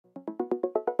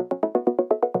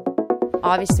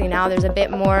Obviously now there's a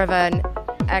bit more of an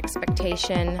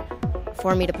expectation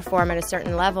for me to perform at a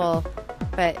certain level,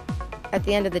 but at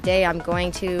the end of the day, I'm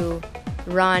going to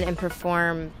run and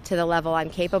perform to the level I'm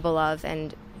capable of,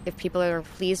 and if people are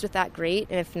pleased with that, great,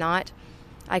 and if not,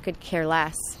 I could care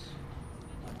less.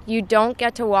 You don't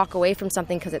get to walk away from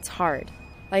something because it's hard.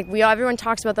 Like, everyone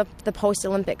talks about the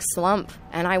post-Olympic slump,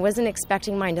 and I wasn't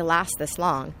expecting mine to last this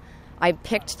long. I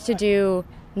picked to do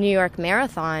New York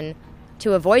Marathon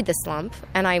to avoid the slump,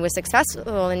 and I was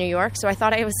successful in New York, so I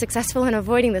thought I was successful in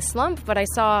avoiding the slump, but I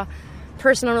saw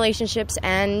personal relationships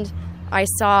end. I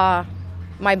saw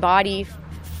my body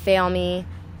fail me,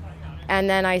 and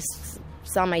then I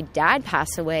saw my dad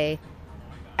pass away,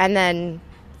 and then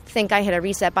think I hit a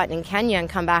reset button in Kenya and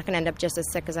come back and end up just as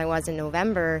sick as I was in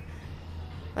November.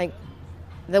 Like,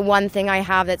 the one thing I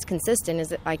have that's consistent is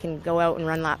that I can go out and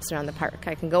run laps around the park.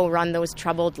 I can go run those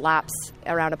troubled laps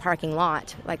around a parking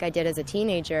lot like I did as a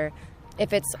teenager.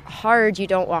 If it's hard, you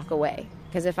don't walk away.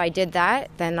 Because if I did that,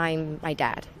 then I'm my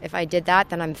dad. If I did that,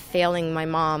 then I'm failing my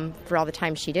mom for all the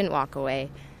time she didn't walk away.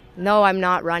 No, I'm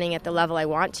not running at the level I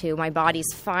want to. My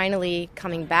body's finally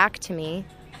coming back to me.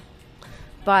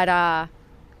 But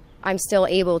I'm still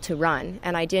able to run,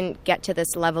 and I didn't get to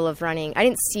this level of running. I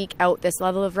didn't seek out this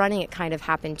level of running. It kind of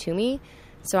happened to me.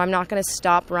 So I'm not going to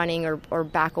stop running or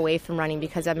back away from running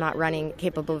because I'm not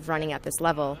capable of running at this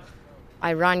level.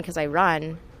 I run because I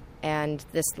run, and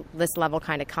this level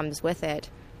kind of comes with it.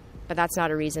 But that's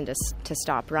not a reason to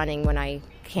stop running when I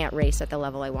can't race at the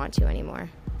level I want to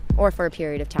anymore, or for a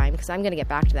period of time, because I'm going to get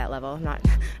back to that level. I'm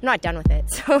not done with it.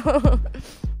 So